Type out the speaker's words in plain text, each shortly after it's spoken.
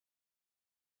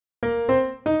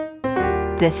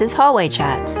This is Hallway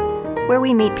Chats, where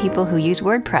we meet people who use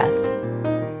WordPress.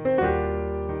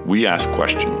 We ask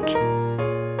questions,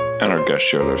 and our guests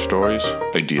share their stories,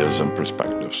 ideas, and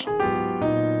perspectives.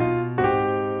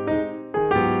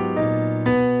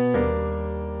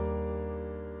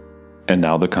 And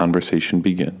now the conversation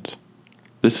begins.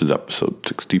 This is episode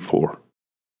 64.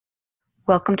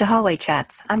 Welcome to Hallway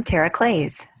Chats. I'm Tara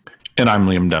Clays. And I'm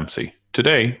Liam Dempsey.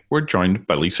 Today, we're joined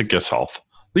by Lisa Gishoff.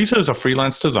 Lisa is a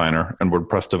freelance designer and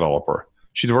WordPress developer.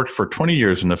 She's worked for 20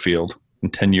 years in the field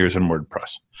and 10 years in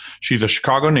WordPress. She's a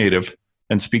Chicago native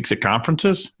and speaks at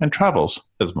conferences and travels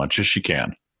as much as she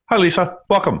can. Hi, Lisa.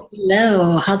 Welcome.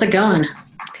 Hello. How's it going?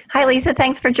 Hi, Lisa.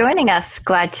 Thanks for joining us.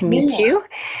 Glad to meet you.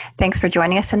 Thanks for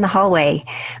joining us in the hallway.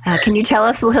 Can you tell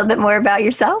us a little bit more about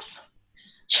yourself?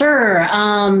 Sure. As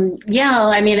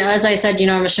I said,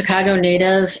 I'm a Chicago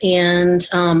native, and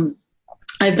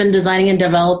I've been designing and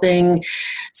developing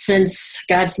since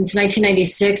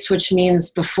 1996, which means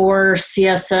before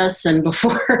CSS and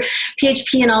before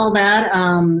PHP and all that.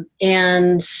 I've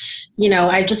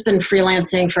just been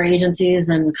freelancing for agencies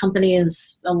and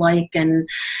companies alike, and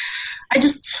I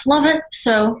just love it.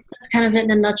 So that's kind of it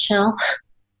in a nutshell.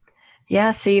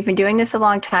 Yeah, so you've been doing this a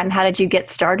long time. How did you get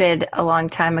started a long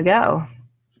time ago,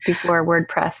 before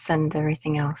WordPress and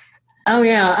everything else? Oh,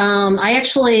 yeah. I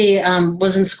actually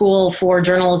was in school for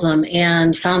journalism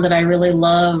and found that I really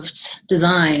loved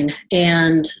design.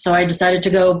 And so I decided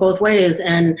to go both ways.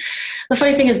 And the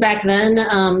funny thing is, back then,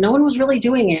 no one was really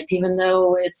doing it, even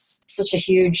though it's such a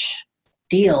huge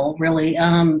deal, really.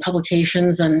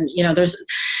 Publications and, there's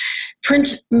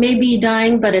print may be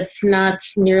dying, but it's not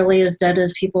nearly as dead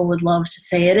as people would love to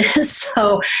say it is.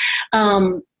 So,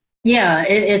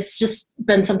 it's just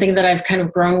been something that I've kind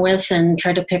of grown with and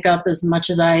tried to pick up as much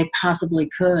as I possibly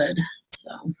could. So,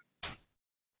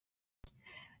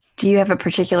 do you have a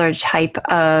particular type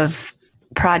of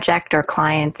project or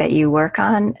client that you work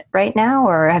on right now?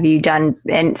 Or have you done,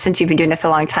 and since you've been doing this a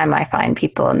long time, I find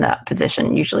people in that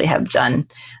position usually have done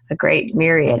a great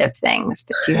myriad of things,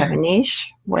 but do you have a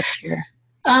niche? What's your...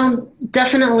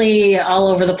 Definitely all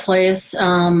over the place. A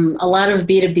lot of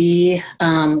B2B,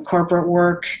 corporate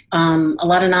work, a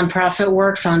lot of nonprofit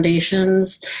work,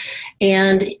 foundations,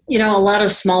 and, a lot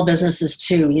of small businesses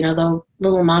too, the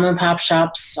little mom and pop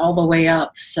shops all the way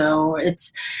up. So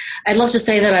I'd love to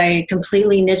say that I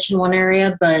completely niche in one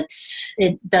area, but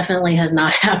it definitely has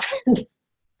not happened.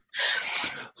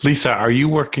 Lisa, are you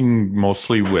working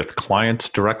mostly with clients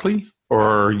directly?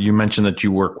 Or you mentioned that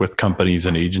you work with companies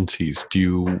and agencies.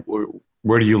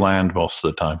 Where do you land most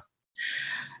of the time?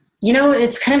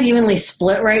 It's kind of evenly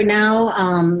split right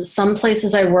now. Some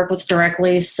places I work with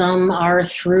directly, some are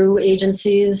through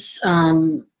agencies.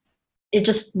 It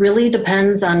just really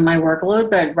depends on my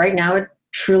workload, but right now it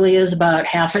truly is about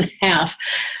half and half.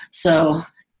 So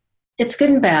it's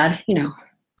good and bad,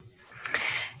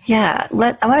 Yeah,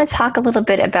 I want to talk a little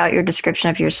bit about your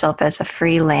description of yourself as a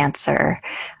freelancer,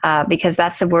 because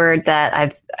that's a word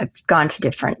that I've gone to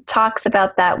different talks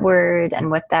about that word and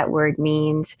what that word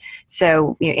means.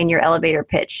 So, in your elevator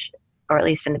pitch, or at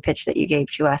least in the pitch that you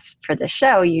gave to us for the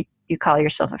show, you call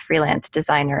yourself a freelance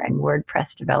designer and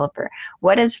WordPress developer.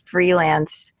 What does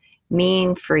freelance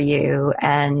mean for you?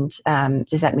 And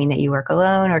does that mean that you work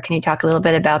alone? Or can you talk a little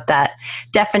bit about that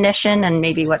definition and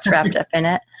maybe what's wrapped up in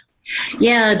it?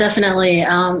 Yeah, definitely.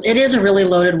 It is a really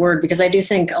loaded word because I do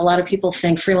think a lot of people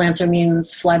think freelancer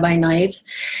means fly by night.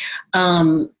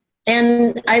 And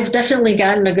I've definitely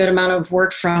gotten a good amount of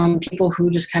work from people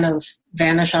who just kind of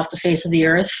vanish off the face of the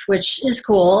earth, which is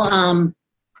cool. I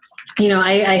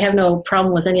have no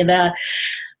problem with any of that.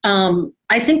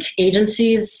 I think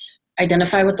agencies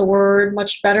identify with the word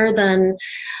much better than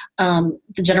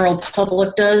the general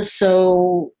public does.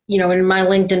 So, in my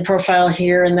LinkedIn profile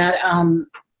here and that,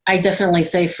 I definitely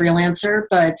say freelancer,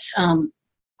 but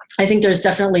I think there's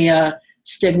definitely a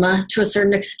stigma to a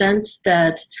certain extent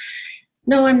that,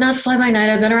 no, I'm not fly by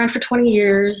night. I've been around for 20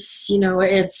 years.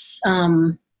 It's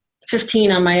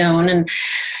 15 on my own. And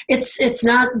it's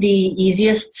not the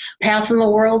easiest path in the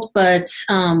world, but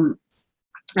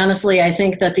honestly, I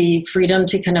think that the freedom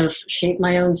to kind of shape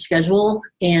my own schedule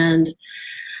and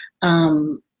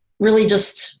really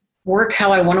just work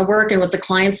how I want to work and with the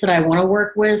clients that I want to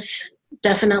work with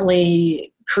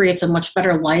definitely creates a much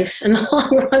better life in the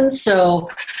long run. So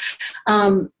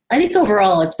I think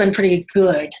overall it's been pretty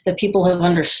good that people have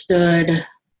understood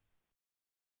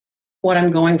what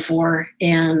I'm going for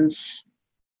and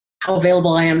how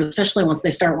available I am, especially once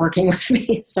they start working with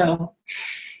me. So,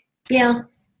 yeah.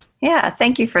 Yeah,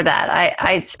 thank you for that.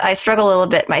 I struggle a little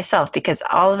bit myself because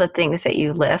all of the things that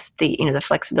you list, the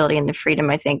flexibility and the freedom,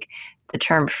 I think the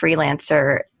term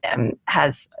freelancer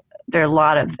has there are a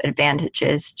lot of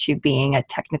advantages to being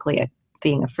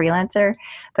being a freelancer,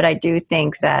 but I do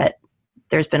think that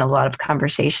there's been a lot of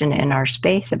conversation in our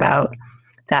space about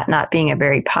that not being a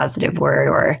very positive word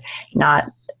or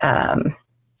not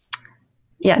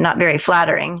not very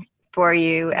flattering for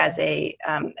you as a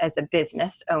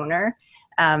business owner.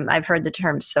 I've heard the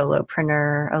term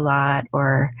solopreneur a lot,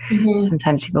 or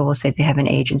sometimes people will say they have an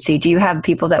agency. Do you have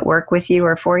people that work with you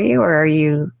or for you, or are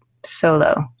you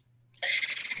solo?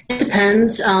 It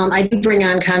depends. I do bring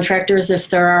on contractors if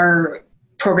there are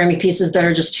programming pieces that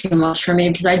are just too much for me,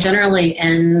 because I generally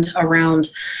end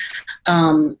around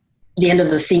the end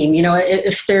of the theme.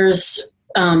 If there's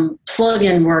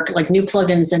plug-in work, like new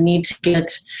plugins that need to get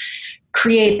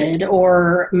created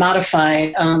or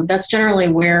modified, that's generally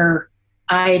where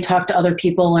I talk to other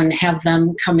people and have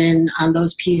them come in on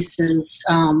those pieces.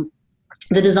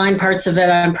 The design parts of it,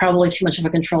 I'm probably too much of a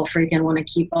control freak and want to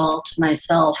keep all to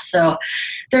myself. So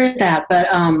there is that. But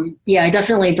I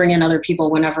definitely bring in other people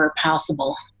whenever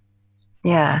possible.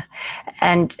 Yeah.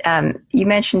 And you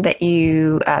mentioned that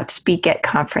you speak at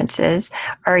conferences.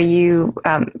 Are you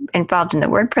involved in the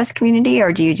WordPress community,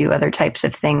 or do you do other types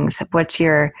of things? What's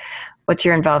your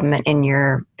involvement in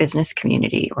your business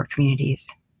community or communities?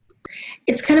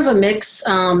 It's kind of a mix.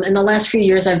 In the last few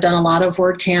years, I've done a lot of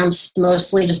WordCamps,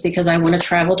 mostly just because I want to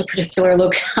travel to particular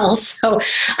locales. So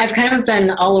I've kind of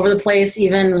been all over the place,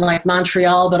 even like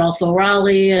Montreal, but also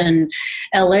Raleigh and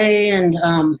LA. And,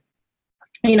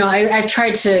 I've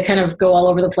tried to kind of go all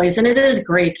over the place. And it is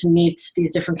great to meet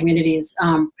these different communities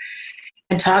and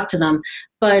talk to them.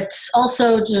 But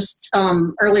also just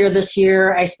earlier this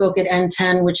year, I spoke at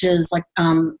N10, which is like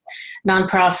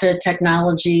nonprofit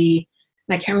technology.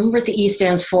 I can't remember what the E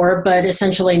stands for, but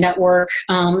essentially network.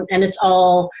 And it's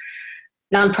all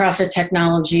nonprofit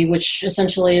technology, which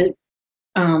essentially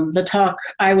the talk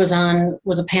I was on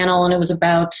was a panel, and it was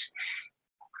about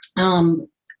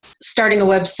starting a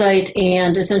website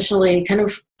and essentially kind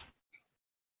of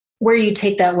where you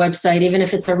take that website, even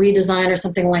if it's a redesign or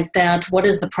something like that. What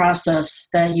is the process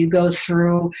that you go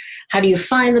through? How do you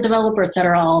find the developer, et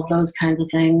cetera, all of those kinds of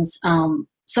things.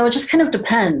 So it just kind of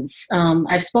depends.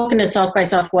 I've spoken to South by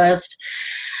Southwest.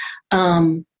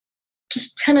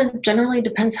 Just kind of generally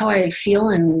depends how I feel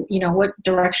and, what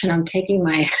direction I'm taking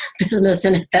my business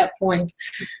in at that point.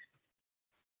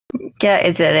 Yeah.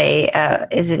 Is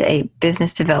it a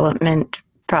business development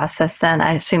process then?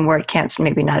 I assume WordCamps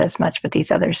maybe not as much, but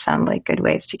these others sound like good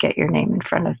ways to get your name in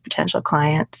front of potential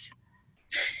clients.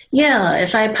 Yeah,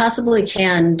 if I possibly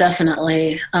can,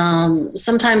 definitely.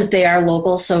 Sometimes they are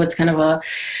local, so it's kind of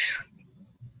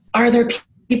are there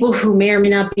people who may or may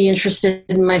not be interested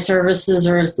in my services,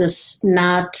 or is this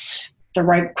not the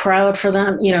right crowd for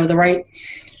them? The right,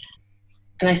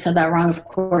 and I said that wrong, of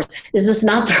course. Is this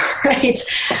not the right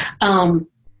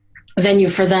venue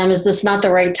for them? Is this not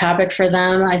the right topic for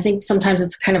them? I think sometimes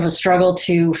it's kind of a struggle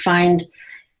to find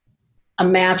a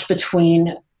match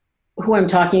between who I'm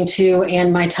talking to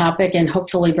and my topic, and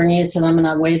hopefully bringing it to them in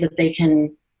a way that they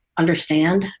can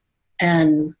understand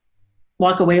and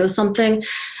walk away with something.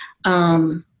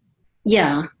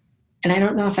 Yeah. And I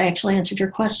don't know if I actually answered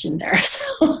your question there.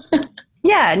 So.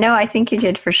 Yeah, no, I think you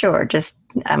did for sure. Just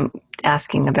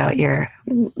asking about the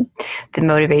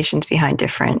motivations behind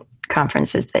different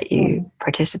conferences that you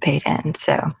participate in.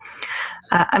 So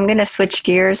I'm going to switch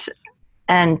gears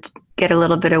and get a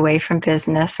little bit away from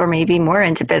business, or maybe more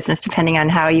into business, depending on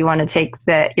how you want to take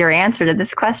your answer to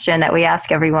this question that we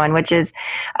ask everyone, which is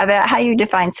about how you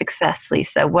define success,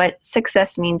 Lisa. What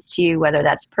success means to you, whether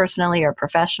that's personally or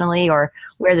professionally, or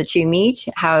where the two meet,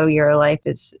 how your life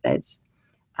is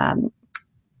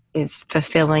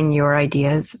fulfilling your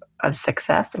ideas of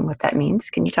success and what that means.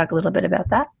 Can you talk a little bit about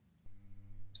that?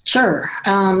 Sure.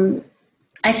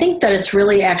 I think that it's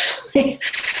really actually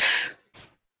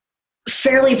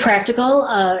fairly practical.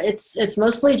 It's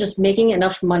mostly just making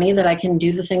enough money that I can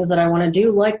do the things that I want to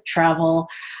do, like travel,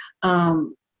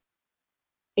 and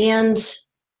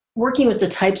working with the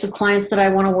types of clients that I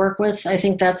want to work with. I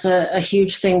think that's a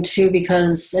huge thing too,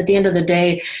 because at the end of the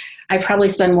day, I probably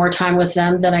spend more time with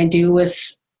them than I do with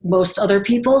most other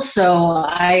people. So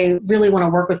I really want to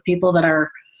work with people that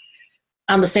are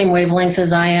on the same wavelength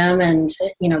as I am, and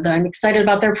that I'm excited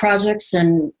about their projects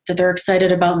and that they're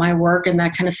excited about my work and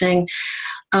that kind of thing.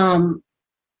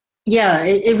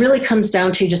 It really comes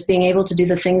down to just being able to do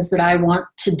the things that I want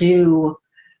to do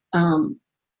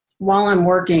while I'm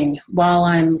working, while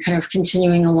I'm kind of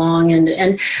continuing along,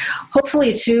 and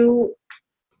hopefully too,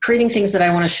 creating things that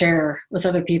I want to share with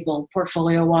other people,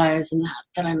 portfolio wise, and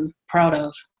that I'm proud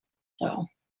of. So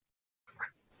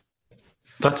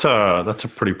that's a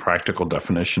pretty practical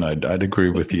definition. I'd agree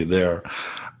with you there.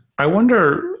 I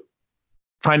wonder,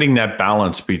 finding that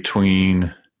balance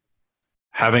between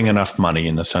having enough money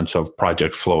in the sense of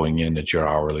projects flowing in at your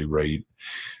hourly rate,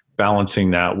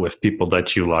 balancing that with people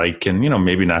that you like and,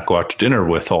 maybe not go out to dinner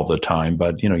with all the time,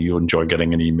 but, you enjoy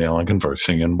getting an email and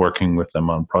conversing and working with them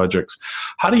on projects.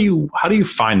 How do you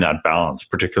find that balance,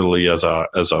 particularly as a,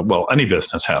 well, any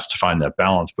business has to find that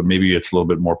balance, but maybe it's a little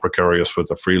bit more precarious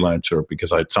with a freelancer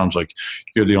because it sounds like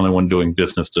you're the only one doing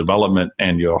business development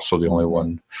and you're also the only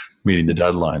one meeting the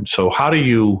deadline. So how do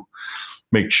you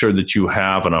make sure that you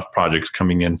have enough projects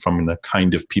coming in from the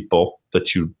kind of people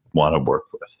that you want to work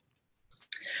with?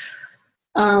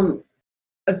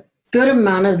 A good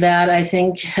amount of that, I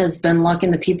think, has been luck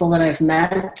in the people that I've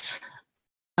met.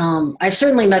 I've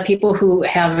certainly met people who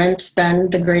haven't been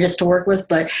the greatest to work with,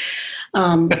 but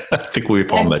I think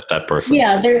we've all met that person.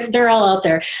 Yeah, they're all out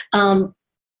there.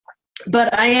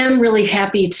 But I am really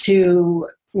happy to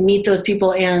meet those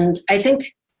people, and I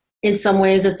think in some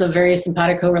ways it's a very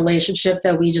simpatico relationship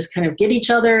that we just kind of get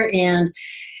each other, and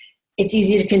it's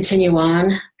easy to continue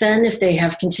on then if they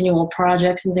have continual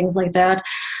projects and things like that.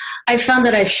 I've found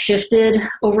that I've shifted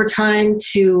over time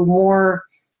to more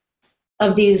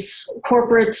of these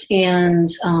corporate and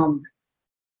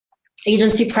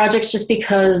agency projects just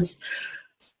because,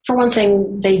 for one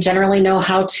thing, they generally know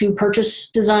how to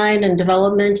purchase design and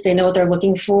development. They know what they're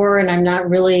looking for, and I'm not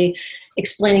really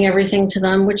explaining everything to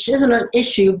them, which isn't an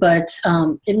issue, but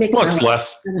it makes it's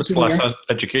less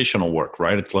educational work,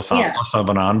 right? It's less of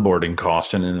an onboarding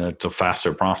cost, and it's a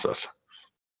faster process.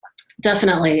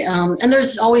 Definitely. And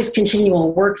there's always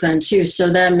continual work then too. So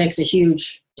that makes a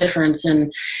huge difference.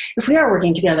 And if we are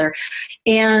working together,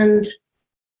 and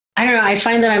I don't know, I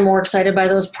find that I'm more excited by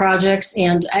those projects,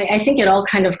 and I think it all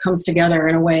kind of comes together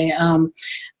in a way.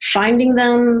 Finding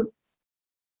them,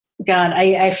 God,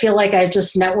 I feel like I've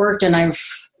just networked and I've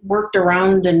worked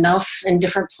around enough in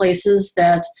different places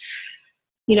that,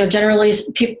 generally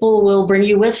people will bring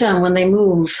you with them when they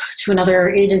move to another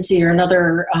agency or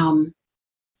another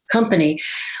company,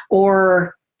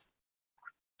 or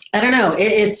I don't know,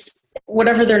 it's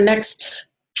whatever their next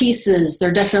piece is,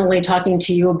 they're definitely talking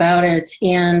to you about it,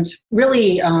 and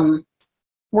really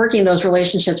working those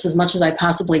relationships as much as I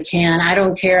possibly can. I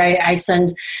don't care. I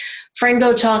send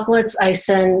Frango chocolates. I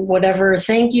send whatever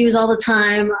thank yous all the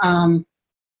time. I'm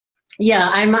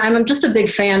just a big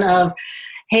fan of,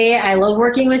 hey, I love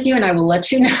working with you and I will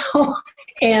let you know.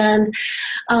 And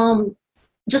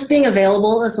just being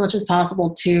available as much as possible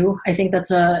too. I think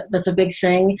that's a big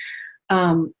thing.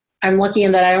 I'm lucky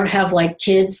in that I don't have like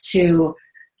kids to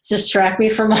distract me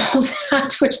from all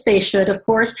that, which they should, of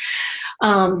course.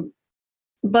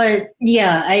 But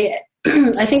yeah, I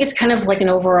think it's kind of like an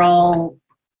overall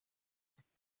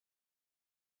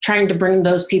trying to bring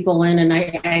those people in, and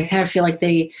I kind of feel like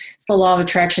it's the law of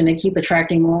attraction. They keep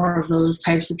attracting more of those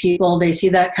types of people. They see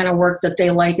that kind of work that they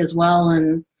like as well,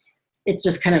 and it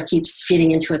just kind of keeps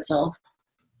feeding into itself.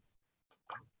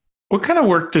 What kind of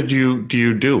work do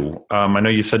you do? I know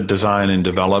you said design and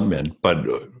development,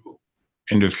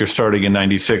 and if you're starting in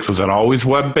 96, was that always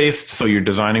web-based? So you're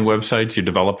designing websites, you're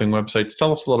developing websites.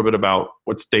 Tell us a little bit about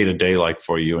what's day-to-day like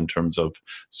for you in terms of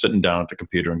sitting down at the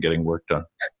computer and getting work done.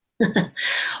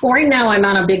 Well, right now I'm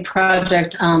on a big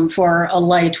project for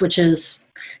Alight, which is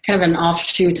kind of an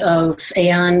offshoot of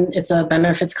Aon. It's a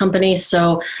benefits company.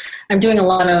 So I'm doing a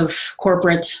lot of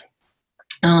corporate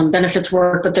benefits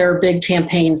work, but there are big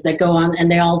campaigns that go on, and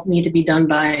they all need to be done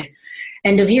by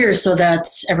end of year so that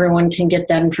everyone can get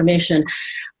that information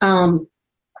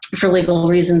for legal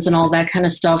reasons and all that kind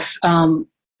of stuff.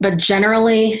 But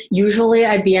generally, usually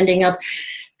I'd be ending up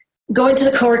going to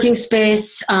the co-working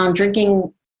space,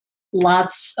 drinking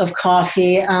lots of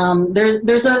coffee.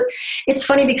 It's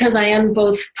funny because I am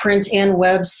both print and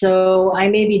web, so I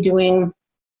may be doing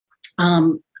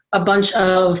a bunch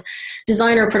of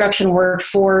design or production work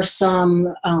for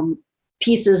some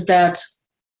pieces that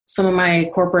some of my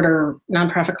corporate or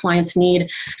nonprofit clients need.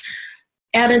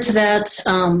 Add into that,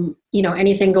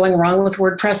 anything going wrong with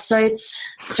WordPress sites,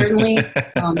 certainly.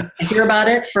 I hear about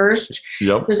it first.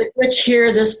 Yep. There's a glitch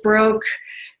here, this broke.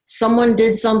 Someone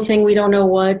did something, we don't know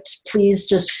what, please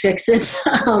just fix it.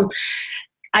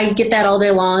 I get that all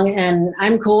day long, and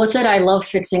I'm cool with it. I love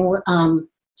fixing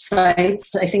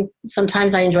sites. I think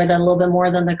sometimes I enjoy that a little bit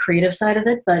more than the creative side of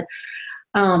it. But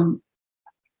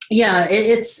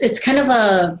it's kind of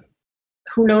a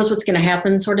who knows what's going to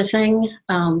happen sort of thing,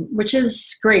 which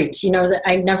is great. That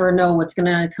I never know what's going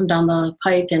to come down the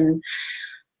pike, and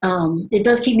it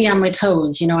does keep me on my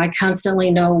toes. I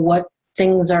constantly know what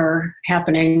things are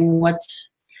happening,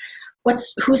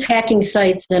 who's hacking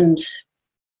sites and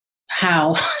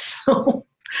how. So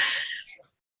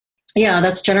yeah,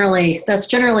 that's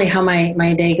generally how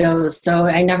my day goes. So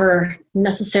I never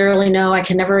necessarily know. I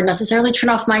can never necessarily turn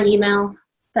off my email,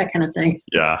 that kind of thing.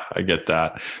 Yeah, I get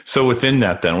that. So within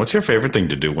that then, what's your favorite thing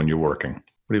to do when you're working?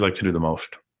 What do you like to do the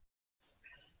most?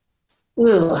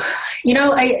 Ooh,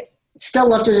 I still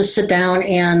love to just sit down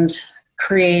and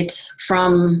create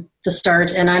from the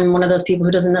start. And I'm one of those people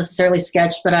who doesn't necessarily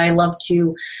sketch, but I love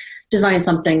to design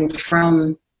something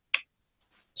from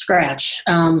scratch.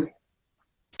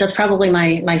 That's probably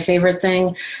my favorite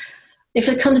thing. If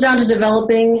it comes down to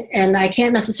developing, and I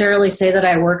can't necessarily say that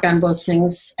I work on both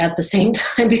things at the same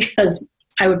time because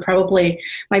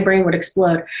my brain would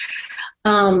explode.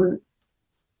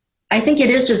 I think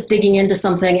it is just digging into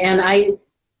something, and I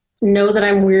know that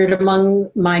I'm weird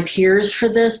among my peers for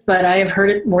this, but I have heard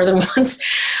it more than once.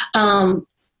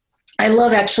 I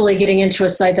love actually getting into a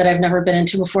site that I've never been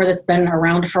into before that's been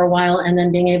around for a while, and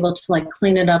then being able to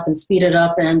clean it up and speed it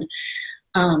up and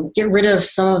get rid of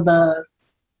some of the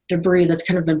debris that's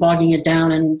kind of been bogging it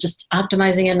down and just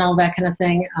optimizing it and all that kind of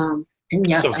thing. And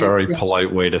yes, that's a very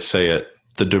polite way to say it.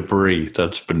 The debris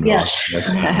that's been yes.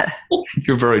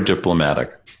 You're very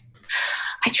diplomatic.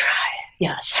 I try.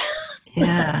 Yes.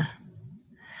 Yeah.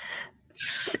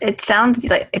 It sounds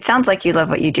like you love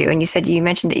what you do. And you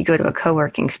mentioned that you go to a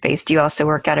co-working space. Do you also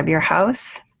work out of your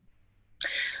house?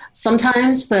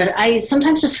 Sometimes, but I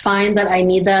sometimes just find that I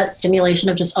need that stimulation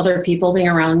of just other people being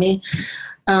around me.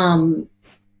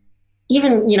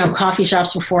 Even, coffee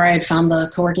shops before I had found the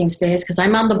co-working space, because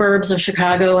I'm on the burbs of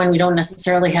Chicago and we don't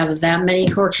necessarily have that many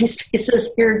co-working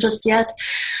spaces here just yet.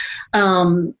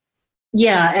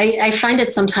 I find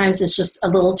it sometimes it's just a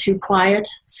little too quiet.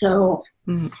 So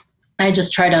I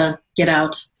just try to get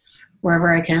out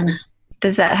wherever I can.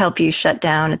 Does that help you shut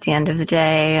down at the end of the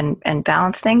day and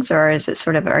balance things? Or is it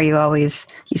sort of, you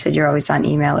said you're always on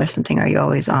email or something. Are you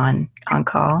always on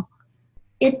call?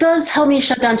 It does help me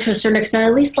shut down to a certain extent,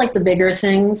 at least the bigger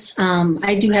things.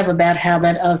 I do have a bad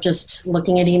habit of just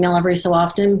looking at email every so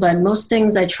often, but most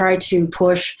things I try to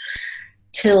push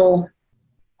till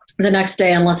the next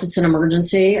day unless it's an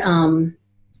emergency.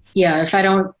 If I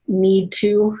don't need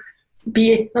to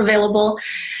be available,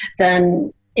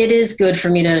 then it is good for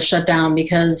me to shut down,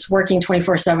 because working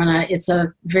 24/7, it's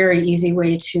a very easy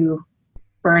way to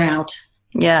burn out.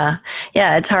 Yeah.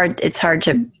 It's hard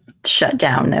to shut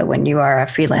down though when you are a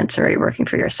freelancer or you're working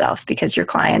for yourself, because your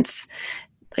clients,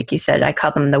 like you said, I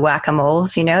call them the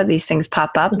whack-a-moles, these things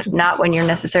pop up, not when you're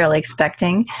necessarily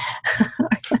expecting.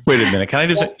 Wait a minute. Can I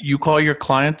just, you call your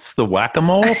clients the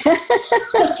whack-a-moles?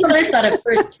 That's what I thought at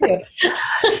first too.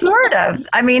 Sort of.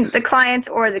 I mean, the clients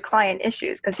or the client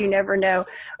issues, because you never know.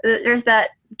 There's that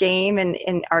game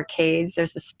in arcades,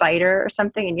 there's a spider or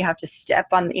something, and you have to step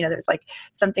on, there's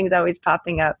something's always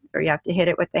popping up, or you have to hit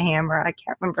it with the hammer. I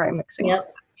can't remember. I'm mixing up.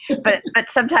 But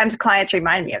sometimes clients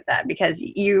remind me of that, because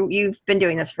you've been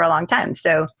doing this for a long time.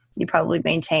 So you probably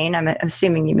maintain, I'm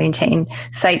assuming you maintain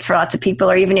sites for lots of people,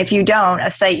 or even if you don't, a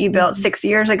site you built 6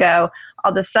 years ago,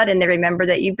 all of a sudden they remember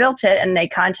that you built it and they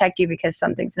contact you because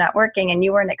something's not working and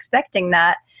you weren't expecting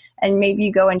that. And maybe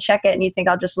you go and check it and you think,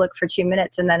 I'll just look for 2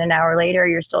 minutes, and then an hour later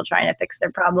you're still trying to fix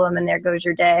their problem, and there goes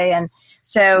your day. And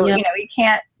so, you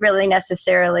can't really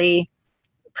necessarily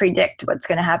predict what's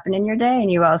going to happen in your day.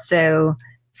 And you also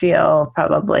feel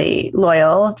probably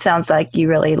loyal. It sounds like you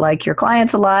really like your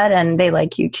clients a lot and they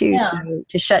like you too. Yeah. So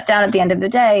to shut down at the end of the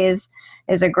day is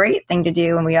a great thing to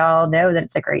do. And we all know that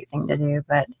it's a great thing to do,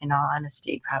 but in all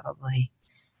honesty, probably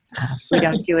we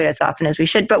don't do it as often as we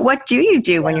should. But what do you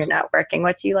do when you're not working?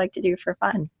 What do you like to do for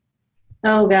fun?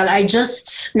 Oh God, I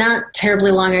just not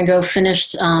terribly long ago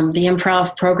finished the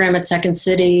improv program at Second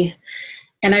City.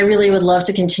 And I really would love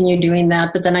to continue doing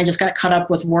that, but then I just got caught up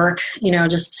with work,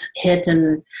 just hit,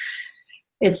 and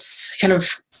it's kind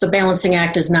of, the balancing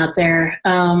act is not there.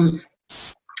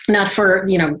 Not for,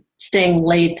 staying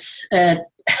late at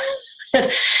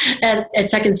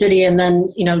Second City and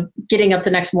then, getting up the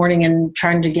next morning and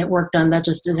trying to get work done. That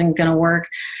just isn't going to work.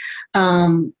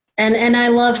 And I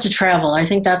love to travel. I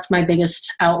think that's my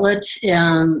biggest outlet.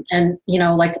 And,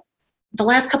 the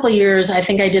last couple of years, I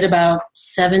think I did about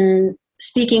 7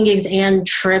 speaking gigs and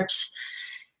trips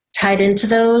tied into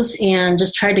those, and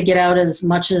just tried to get out as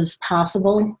much as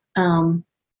possible.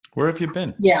 Where have you been?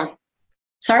 Yeah.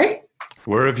 Sorry?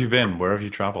 Where have you been? Where have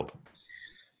you traveled?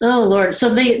 Oh, Lord.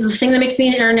 So the thing that makes me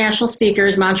an international speaker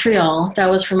is Montreal. That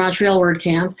was for Montreal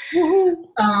WordCamp.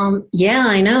 Yeah,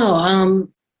 I know.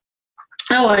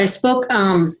 Oh, I spoke,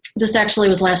 this actually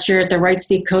was last year at the Right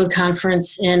Speak Code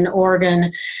Conference in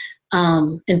Oregon,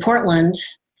 in Portland.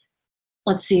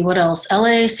 Let's see, what else?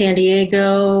 LA, San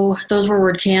Diego, those were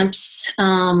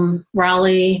WordCamps,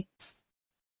 Raleigh.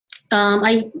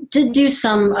 I did do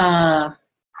some, what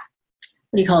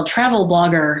do you call it, travel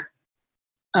blogger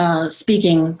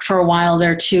speaking for a while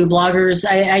there too. Bloggers,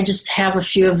 I just have a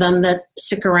few of them that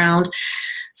stick around.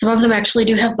 Some of them actually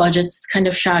do have budgets. It's kind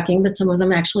of shocking, but some of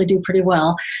them actually do pretty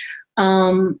well.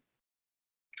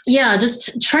 Yeah,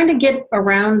 just trying to get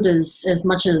around as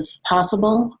much as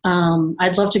possible.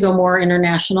 I'd love to go more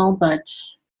international, but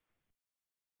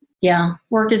yeah,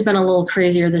 work has been a little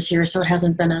crazier this year, so it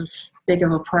hasn't been as big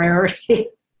of a priority.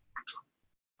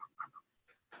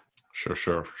 Sure.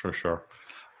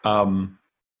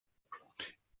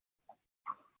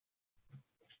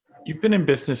 You've been in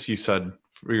business, you said,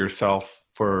 for yourself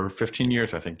for 15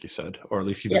 years, I think you said, or at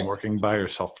least you've been working by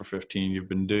yourself for 15. You've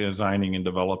been designing and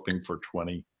developing for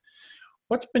 20.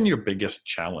 What's been your biggest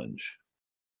challenge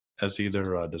as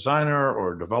either a designer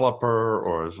or a developer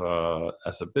or as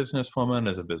a businesswoman,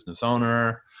 as a business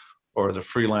owner, or as a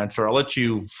freelancer? I'll let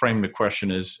you frame the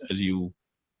question as you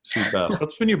see best.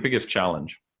 What's been your biggest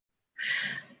challenge?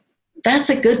 That's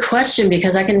a good question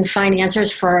because I can find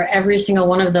answers for every single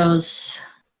one of those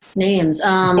names.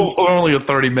 We're only a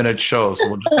 30-minute show, so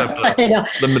we'll just have to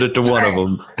limit it to one of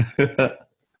them.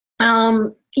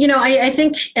 I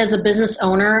think as a business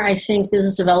owner, I think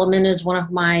business development is one of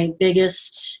my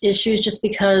biggest issues just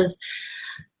because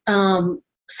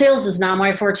sales is not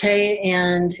my forte,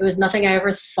 and it was nothing I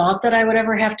ever thought that I would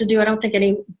ever have to do. I don't think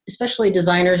especially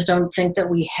designers, don't think that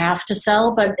we have to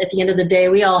sell, but at the end of the day,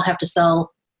 we all have to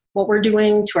sell what we're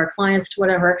doing to our clients,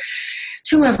 to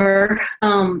whomever.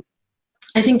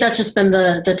 I think that's just been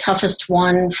the toughest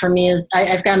one for me. Is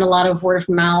I've gotten a lot of word of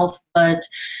mouth, but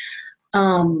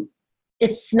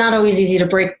it's not always easy to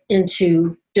break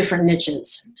into different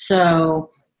niches. So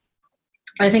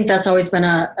I think that's always been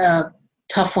a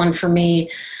tough one for me.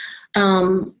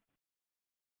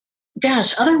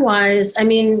 Otherwise, I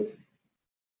mean,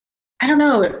 I don't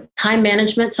know. Time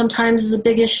management sometimes is a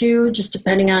big issue, just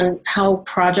depending on how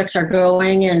projects are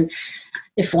going. And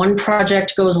if one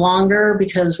project goes longer,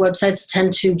 because websites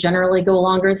tend to generally go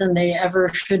longer than they ever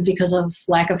should because of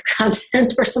lack of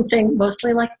content or something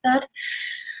mostly like that.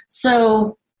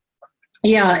 So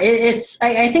yeah,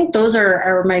 I think those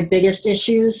are my biggest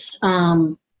issues.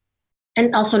 And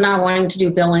also not wanting to do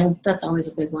billing. That's always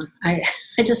a big one.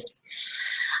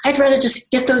 I'd rather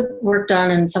just get the work done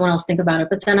and someone else think about it,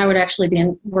 but then I would actually be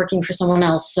working for someone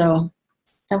else. So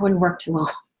that wouldn't work too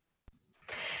well.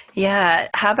 Yeah.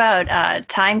 How about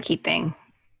timekeeping?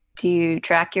 Do you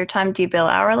track your time? Do you bill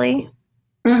hourly?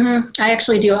 Mm-hmm. I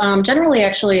actually do. Generally,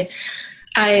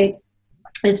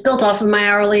 it's built off of my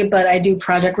hourly, but I do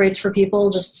project rates for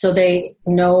people just so they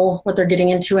know what they're getting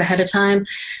into ahead of time,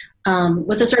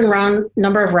 with a certain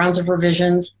number of rounds of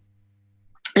revisions.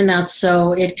 And that's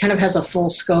so it kind of has a full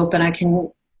scope, and I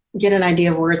can get an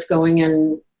idea of where it's going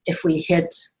and if we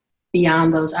hit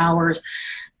beyond those hours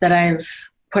that I've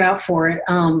put out for it.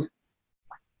 And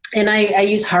I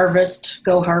use Harvest,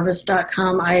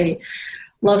 goharvest.com. I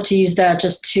love to use that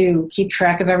just to keep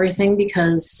track of everything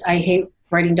because I hate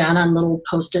writing down on little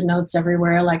Post-it notes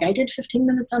everywhere, like I did 15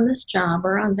 minutes on this job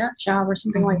or on that job or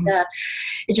something like that.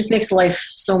 It just makes life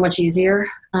so much easier.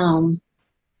 And,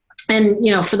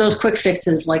 for those quick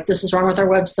fixes, like this is wrong with our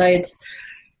website,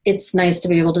 it's nice to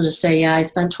be able to just say, yeah, I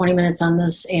spent 20 minutes on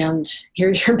this and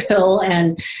here's your bill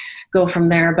and go from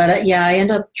there. But I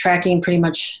end up tracking pretty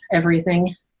much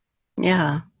everything.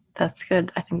 Yeah, that's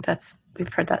good. I think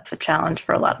we've heard that's a challenge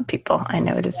for a lot of people. I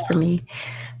know it is for me.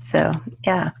 So,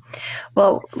 yeah.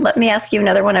 Well, let me ask you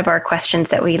another one of our questions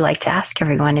that we like to ask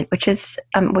everyone, which is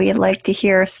we'd like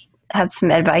to have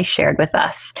some advice shared with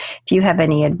us. If you have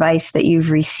any advice that you've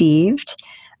received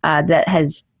that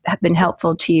has been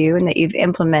helpful to you and that you've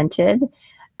implemented,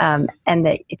 and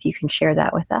that if you can share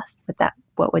that with us,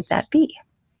 what would that be?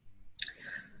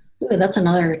 Ooh, that's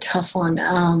another tough one,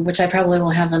 which I probably will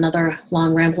have another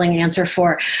long rambling answer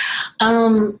for.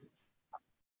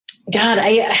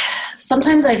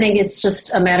 Sometimes I think it's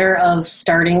just a matter of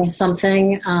starting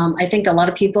something. I think a lot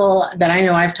of people that I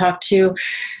know I've talked to,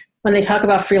 when they talk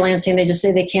about freelancing, they just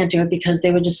say they can't do it because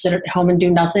they would just sit at home and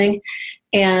do nothing.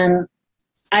 And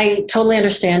I totally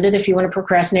understand it. If you want to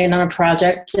procrastinate on a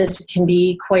project, it can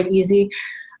be quite easy.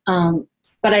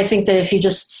 But I think that if you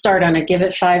just start on it, give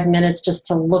it 5 minutes just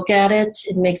to look at it,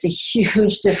 it makes a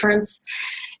huge difference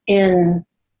in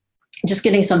just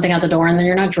getting something out the door, and then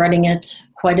you're not dreading it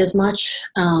quite as much.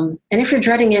 And if you're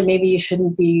dreading it, maybe you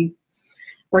shouldn't be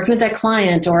working with that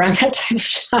client or on that type of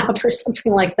job or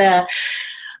something like that.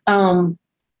 And,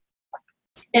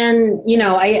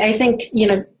 I think,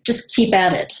 just keep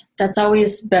at it. That's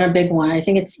always been a big one. I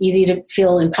think it's easy to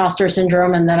feel imposter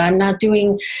syndrome and that I'm not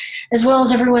doing as well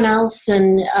as everyone else.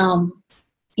 And,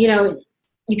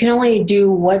 you can only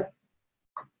do what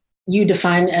you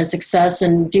define as success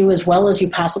and do as well as you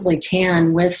possibly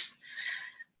can with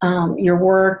your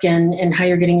work and how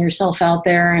you're getting yourself out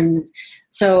there. And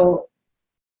so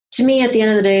to me, at the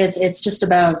end of the day, it's just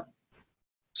about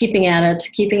keeping at it,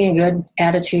 keeping a good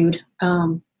attitude,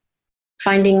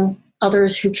 finding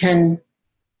others who can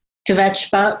kvetch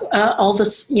about all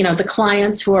this, the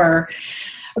clients who are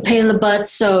a pain in the butt,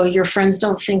 so your friends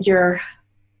don't think you're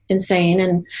insane,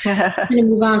 and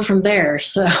move on from there.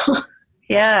 So,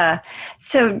 yeah.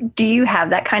 So do you have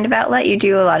that kind of outlet? You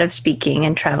do a lot of speaking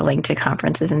and traveling to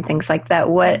conferences and things like that.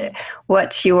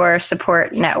 What's your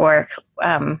support network?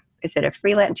 Is it do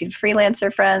you have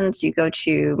freelancer friends? Do you go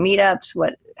to meetups?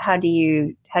 How do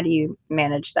you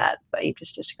manage that, what you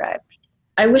just described?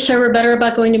 I wish I were better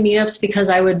about going to meetups because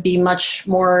I would be much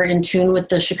more in tune with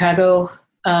the Chicago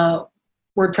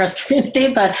WordPress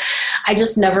community, but I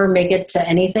just never make it to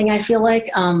anything, I feel like.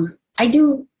 I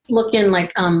do look in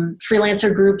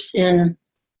freelancer groups on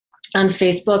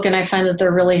Facebook, and I find that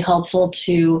they're really helpful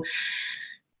to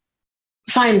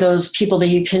find those people that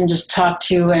you can just talk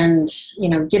to and,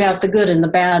 get out the good and the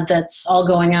bad that's all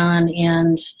going on,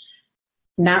 and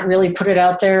not really put it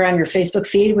out there on your Facebook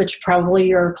feed, which probably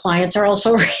your clients are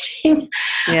also reading.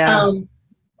 Yeah.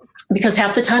 Because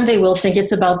half the time they will think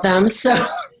it's about them. So,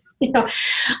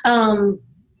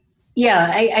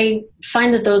 I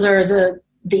find that those are the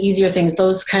easier things,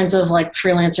 those kinds of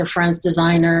freelancer friends,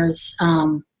 designers.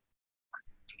 And,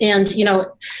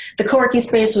 the co-working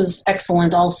space was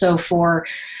excellent also for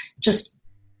just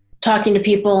talking to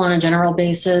people on a general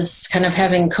basis, kind of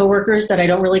having coworkers that I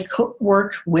don't really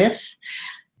work with.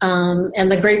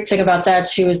 And the great thing about that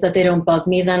too is that they don't bug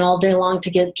me then all day long to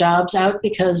get jobs out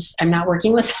because I'm not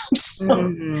working with them.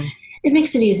 So it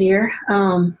makes it easier.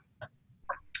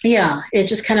 It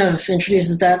just kind of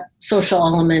introduces that social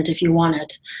element if you want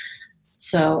it.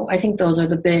 So I think those are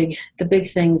the big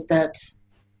things that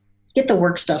get the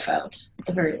work stuff out at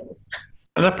the very least.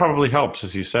 And that probably helps,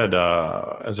 as you said,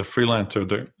 as a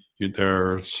freelancer,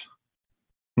 there's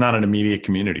not an immediate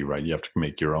community, right? You have to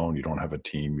make your own. You don't have a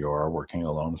team. You are working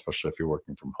alone, especially if you're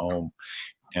working from home.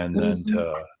 And then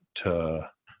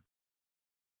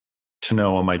to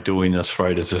know, am I doing this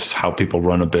right? Is this how people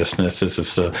run a business? Is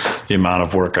this the amount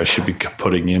of work I should be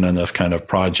putting in on this kind of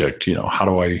project? How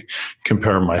do I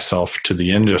compare myself to the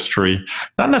industry?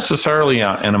 Not necessarily,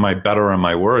 and am I better or am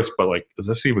I worse, but is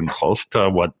this even close to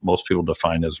what most people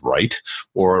define as right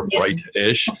or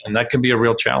right-ish? And that can be a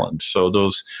real challenge. So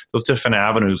those different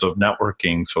avenues of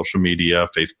networking, social media,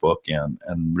 Facebook,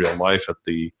 and real life at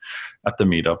the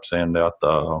meetups and at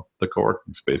the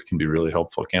co-working space can be really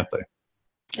helpful, can't they?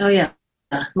 Oh, yeah,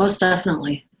 most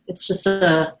definitely. It's just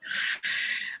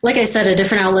like I said, a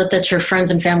different outlet that your friends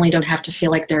and family don't have to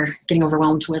feel like they're getting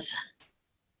overwhelmed with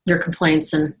your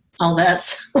complaints and all that.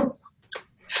 So.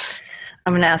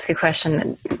 I'm going to ask a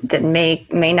question that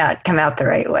may not come out the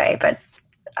right way, but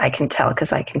I can tell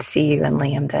because I can see you and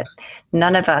Liam that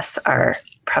none of us are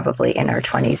probably in our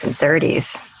 20s and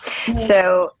 30s. Mm-hmm.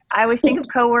 So I always think of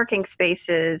co-working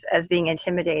spaces as being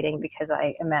intimidating because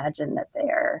I imagine that they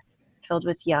are filled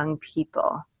with young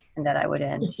people and that I would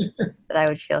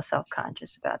feel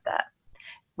self-conscious about that.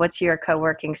 What's your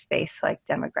co-working space like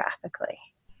demographically?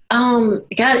 God,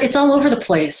 it's all over the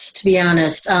place, to be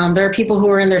honest. There are people who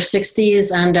are in their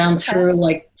 60s and down through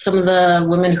some of the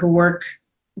women who work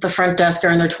the front desk are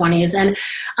in their 20s. And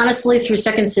honestly, through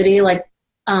Second City,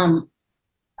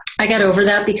 I got over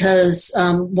that because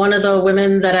one of the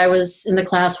women that I was in the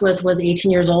class with was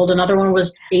 18 years old. Another one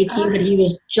was 18, but he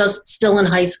was just still in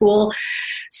high school.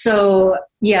 So,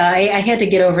 I had to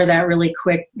get over that really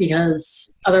quick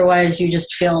because otherwise you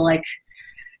just feel like,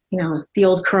 the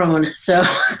old crone. So,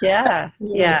 Yeah,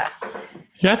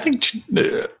 I think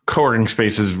co-working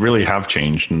spaces really have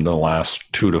changed in the last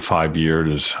 2 to 5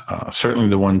 years. Certainly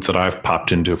the ones that I've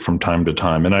popped into from time to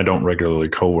time, and I don't regularly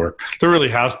co-work. There really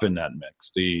has been that mix,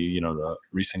 the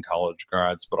recent college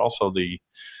grads, but also the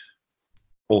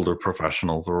older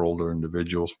professionals or older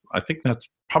individuals. I think that's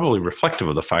probably reflective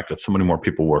of the fact that so many more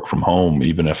people work from home,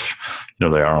 even if they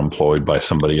are employed by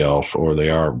somebody else or they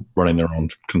are running their own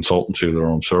consultancy, their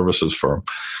own services firm.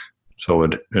 So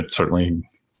it certainly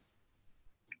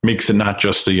makes it not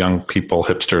just a young people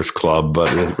hipsters club,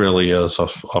 but it really is a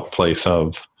place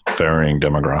of varying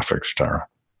demographics, Tara.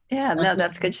 Yeah, no,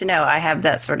 that's good to know. I have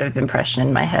that sort of impression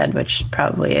in my head, which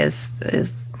probably is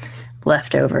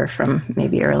left over from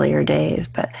maybe earlier days.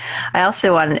 But I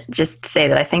also want to just say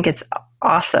that I think it's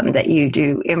awesome that you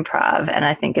do improv, and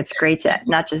I think it's great to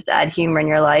not just add humor in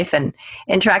your life and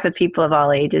interact with people of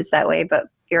all ages that way, but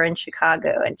you're in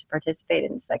Chicago, and to participate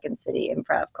in Second City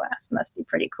improv class must be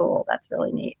pretty cool. That's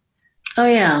really neat. Oh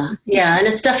yeah. And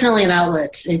it's definitely an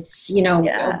outlet. It's,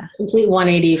 a complete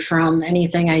 180 from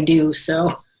anything I do.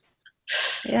 So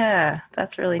yeah,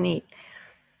 that's really neat.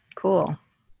 Cool.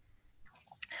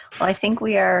 Well, I think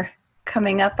we are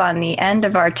coming up on the end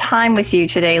of our time with you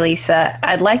today, Lisa.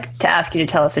 I'd like to ask you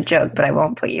to tell us a joke, but I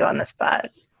won't put you on the spot.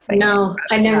 No,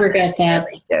 I never got that.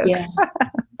 Yeah.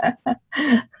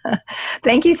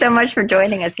 Thank you so much for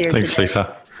joining us here Thanks, today.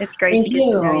 Lisa. It's great to get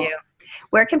to know you.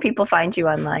 Where can people find you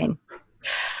online?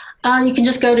 You can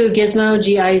just go to Gizmo,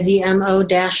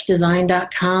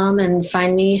 gizmo-design.com and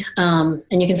find me. And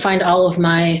you can find all of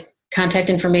my contact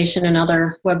information and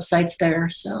other websites there.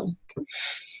 So,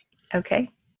 okay,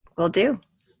 will do.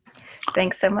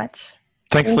 Thanks so much.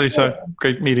 Thanks, Lisa.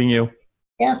 Great meeting you.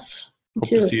 Yes. Hope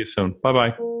to see you soon.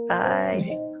 Bye-bye.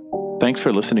 Bye. Thanks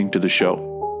for listening to the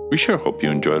show. We sure hope you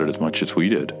enjoyed it as much as we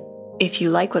did. If you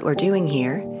like what we're doing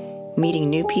here, meeting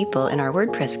new people in our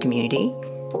WordPress community,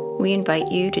 we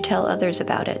invite you to tell others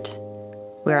about it.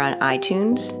 We're on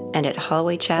iTunes and at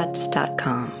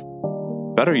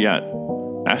hallwaychats.com. Better yet,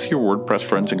 ask your WordPress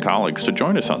friends and colleagues to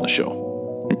join us on the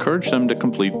show. Encourage them to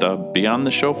complete the Beyond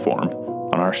the Show form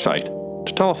on our site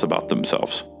to tell us about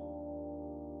themselves.